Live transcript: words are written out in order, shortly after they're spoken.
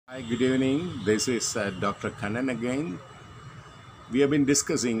Hi, good evening. This is Dr. Kannan again. We have been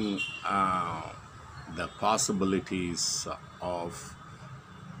discussing the possibilities of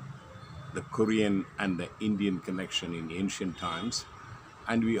the Korean and the Indian connection in ancient times.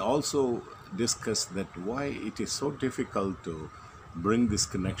 And we also discussed that why it is so difficult to bring this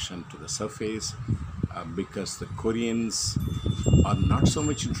connection to the surface because the Koreans are not so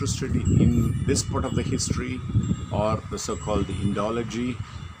much interested in this part of the history or the so-called Indology,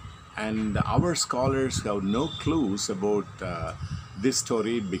 and our scholars have no clues about this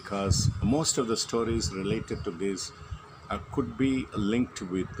story because most of the stories related to this could be linked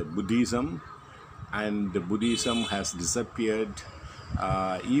with Buddhism, and Buddhism has disappeared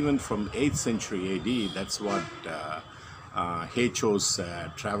even from 8th century AD. That's what Hecho's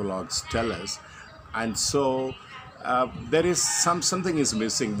travelogues tell us. And so there is something is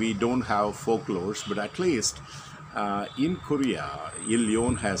missing. We don't have folklores, but at least in Korea,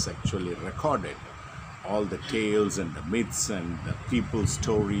 Il has actually recorded all the tales and the myths and the people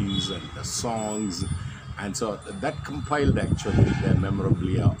stories and the songs, and so that compiled actually the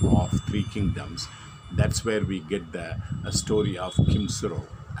memorabilia of three kingdoms. That's where we get the story of Kim Heo,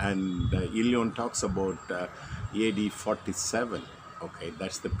 and Il talks about AD 47. Okay,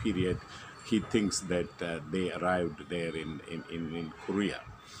 that's the period he thinks that they arrived there in Korea.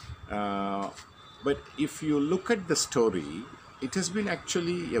 uh, but if you look at the story, it has been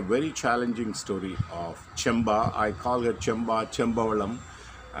actually a very challenging story of Chemba. I call her Chemba, Chempavalam,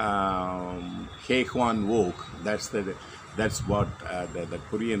 Heo Hwang OK. That's what the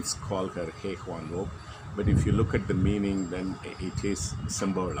Koreans call her, Heo Hwang OK. But if you look at the meaning, then it is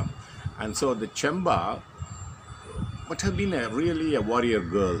Chempavalam. And so the Chemba must have been really a warrior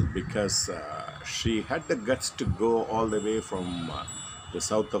girl because she had the guts to go all the way from the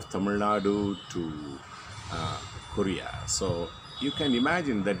south of Tamilnadu to uh, Korea. So you can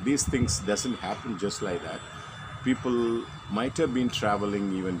imagine that these things doesn't happen just like that. People might have been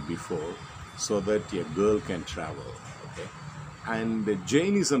traveling even before so that a girl can travel. Okay, and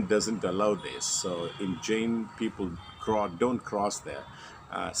Jainism doesn't allow this. So in Jain, people don't cross the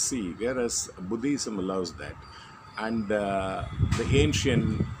sea, whereas Buddhism allows that, and the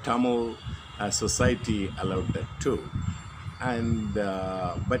ancient Tamil society allowed that too. And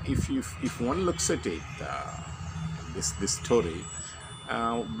but if one looks at it, this story,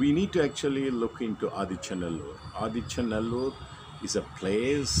 we need to actually look into Adichanallur. Adichanallur is a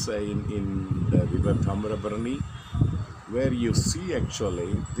place in the river Tamarabarani where you see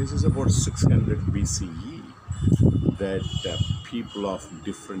actually this is about 600 BCE that people of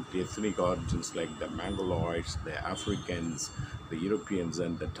different ethnic origins like the Mongoloids, the Africans, the Europeans,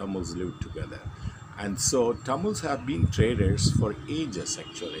 and the Tamils lived together. And so Tamils have been traders for ages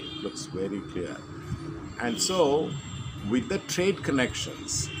actually, it looks very clear. And so with the trade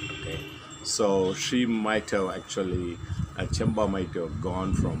connections, okay, so she might have actually, Chemba might have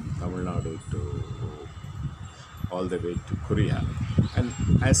gone from Tamil Nadu to all the way to Korea. And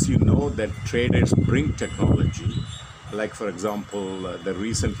as you know, that traders bring technology. Like for example, the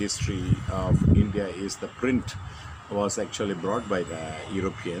recent history of India is the print was actually brought by the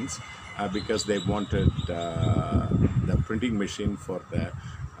Europeans because they wanted the printing machine for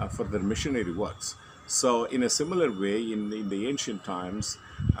their missionary works. So in a similar way, in the ancient times,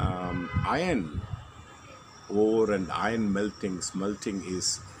 iron ore and iron smelting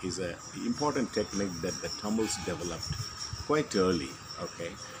is a important technique that the Tamils developed quite early.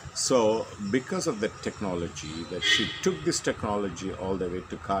 Okay, so because of the technology, that she took this technology all the way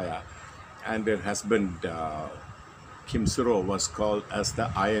to Kaya, and her husband Kim Heo was called as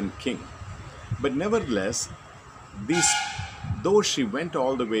the Iron King. But nevertheless, this though she went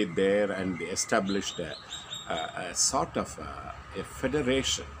all the way there and established a sort of a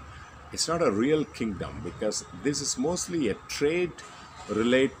federation, it's not a real kingdom because this is mostly a trade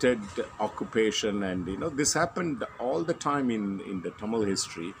related occupation. And this happened all the time in the Tamil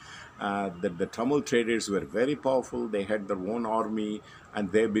history, that the Tamil traders were very powerful. They had their own army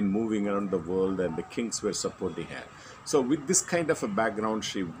and they've been moving around the world, and the kings were supporting her. So with this kind of a background,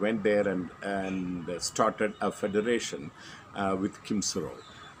 she went there and started a federation with Kim Heo.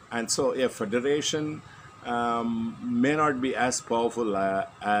 And so a federation may not be as powerful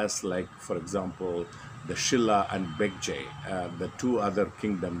as, like, for example, the Shilla and Baekje, the two other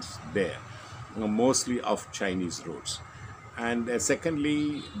kingdoms there, mostly of Chinese roots. And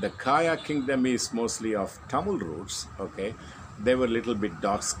secondly, the Kaya kingdom is mostly of Tamil roots. Okay, they were a little bit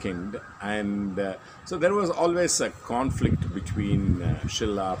dark-skinned, and so there was always a conflict between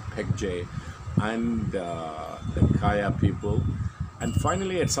Shilla, Baekje, and the Kaya people. And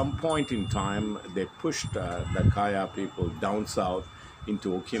finally, at some point in time, they pushed the Kaya people down south into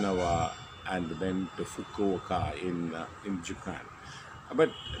Okinawa and then to Fukuoka in Japan.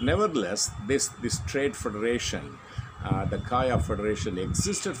 But nevertheless, this trade federation, the Kaya Federation,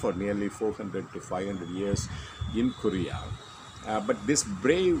 existed for nearly 400 to 500 years in Korea. But this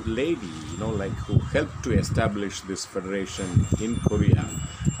brave lady, like who helped to establish this federation in Korea,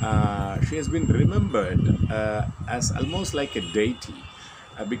 she has been remembered as almost like a deity,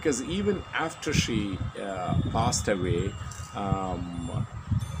 because even after she passed away,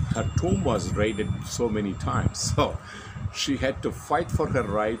 her tomb was raided so many times. So she had to fight for her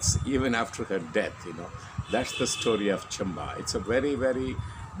rights even after her death. That's the story of Chemba. It's a very, very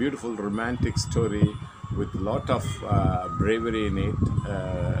beautiful romantic story with a lot of bravery in it,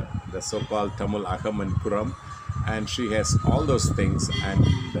 the so-called Tamil Aham and Puram, and she has all those things, and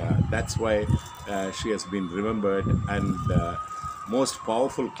that's why she has been remembered. And most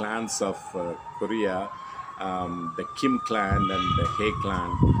powerful clans of Korea, the Kim clan and the Heo clan,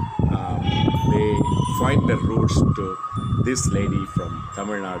 they find their roots to this lady from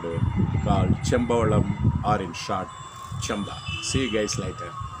Tamilnadu called Chempavalam, or in short, Chemba. See you guys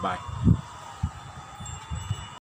later. Bye.